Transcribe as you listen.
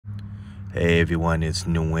Hey everyone, it's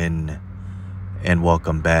Nguyen, and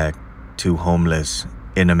welcome back to Homeless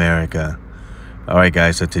in America. Alright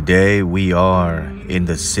guys, so today we are in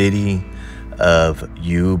the city of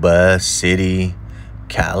Yuba City,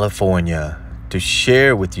 California, to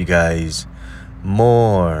share with you guys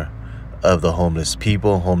more of the homeless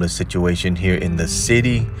people, homeless situation here in the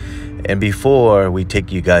city. And before we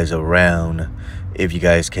take you guys around, if you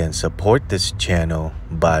guys can support this channel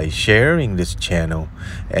by sharing this channel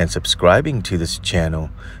and subscribing to this channel,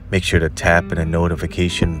 make sure to tap on the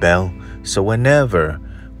notification bell so whenever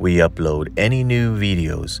we upload any new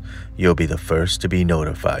videos, you'll be the first to be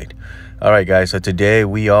notified. Alright guys, so today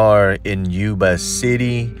we are in Yuba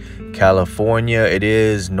City, California. It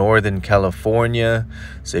is Northern California.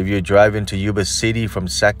 So if you're driving to Yuba City from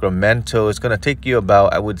Sacramento, it's going to take you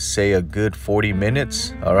about, I would say, a good 40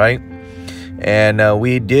 minutes. Alright. And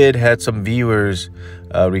we did had some viewers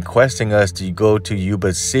requesting us to go to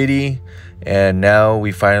Yuba City, and now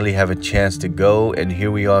we finally have a chance to go, and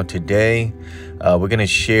here we are today. We're gonna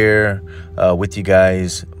share with you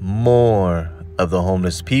guys more of the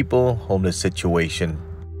homeless people, homeless situation.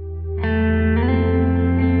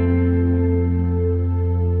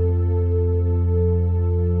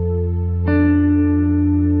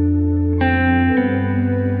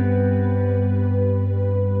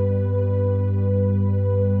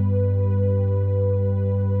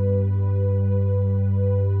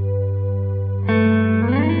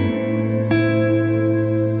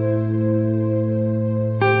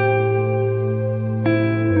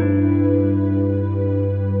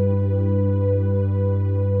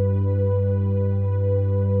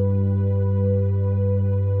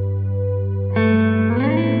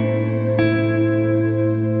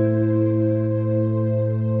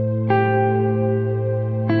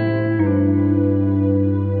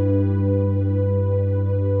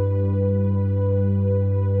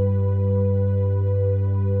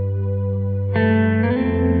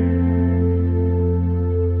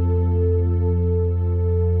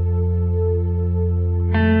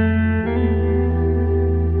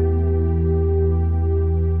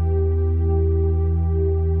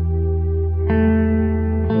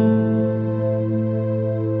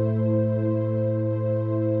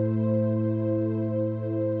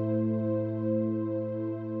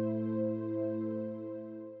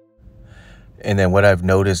 And then what I've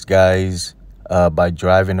noticed, guys, by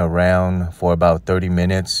driving around for about 30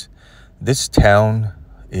 minutes, this town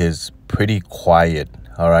is pretty quiet,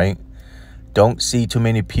 all right? Don't see too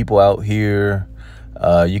many people out here.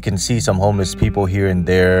 You can see some homeless people here and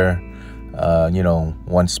there,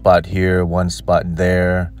 one spot here, one spot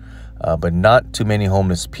there, but not too many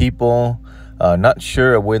homeless people. Not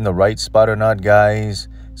sure if we're in the right spot or not, guys.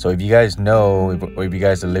 So if you guys know, or if you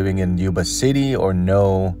guys are living in Yuba City or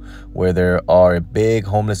know where there are a big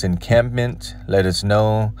homeless encampment, let us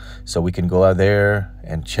know so we can go out there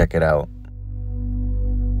and check it out.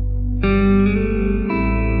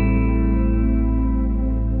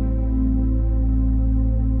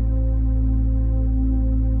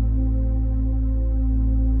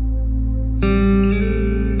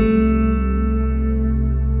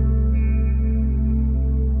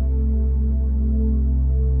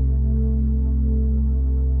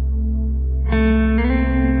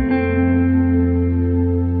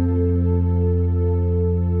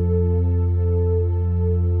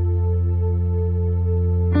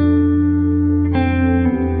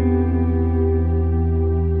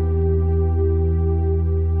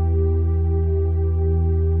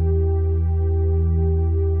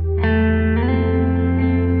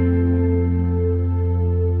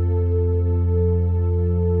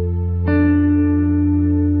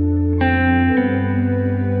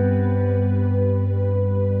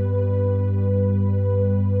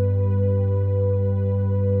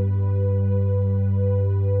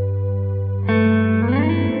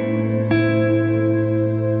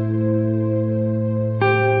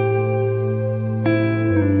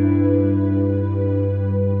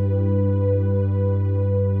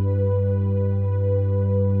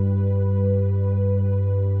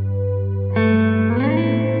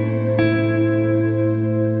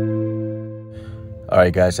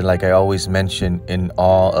 Alright guys, and like I always mention in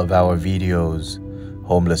all of our videos,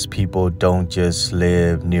 homeless people don't just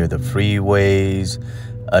live near the freeways,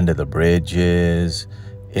 under the bridges,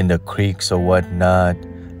 in the creeks or whatnot.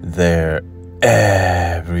 They're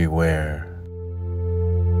everywhere.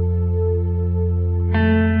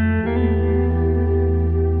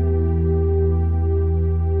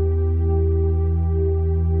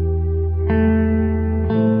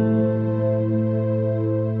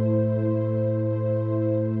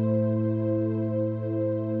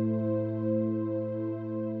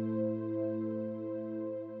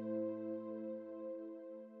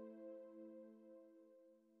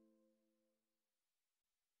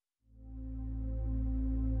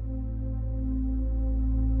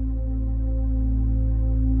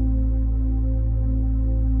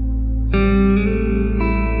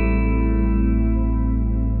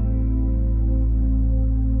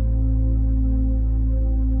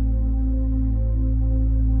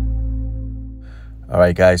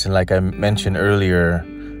 right, guys, and like I mentioned earlier,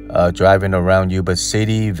 driving around Yuba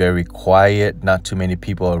City, very quiet, not too many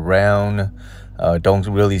people around. Don't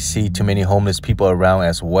really see too many homeless people around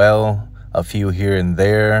as well. A few here and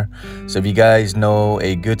there. So if you guys know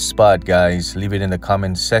a good spot, guys, leave it in the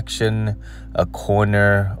comment section, a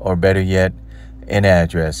corner, or better yet, an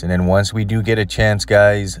address. And then once we do get a chance,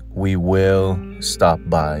 guys, we will stop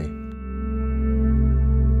by.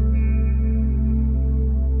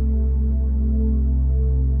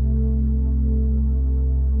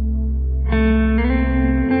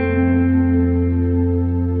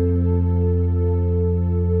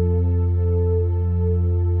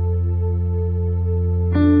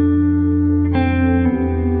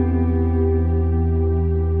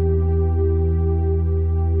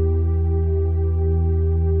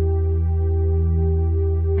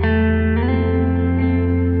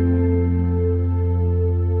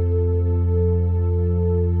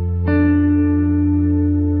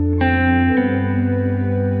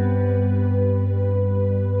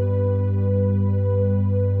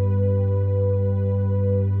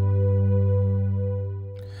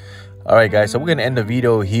 All right, guys, so we're going to end the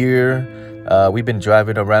video here. We've been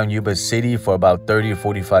driving around Yuba City for about 30 or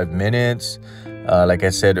 45 minutes. Like I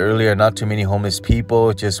said earlier, not too many homeless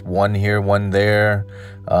people, just one here, one there.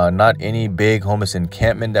 Not any big homeless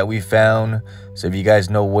encampment that we found. So if you guys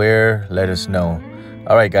know where, let us know.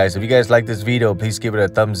 All right, guys, if you guys like this video, please give it a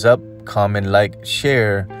thumbs up, comment, like,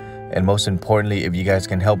 share. And most importantly, if you guys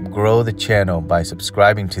can help grow the channel by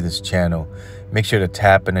subscribing to this channel, make sure to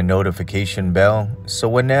tap on the notification bell so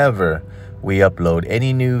whenever we upload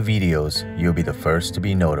any new videos, you'll be the first to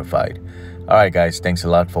be notified. All right, guys, thanks a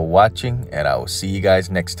lot for watching, and I will see you guys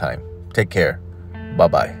next time. Take care.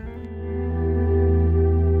 Bye-bye.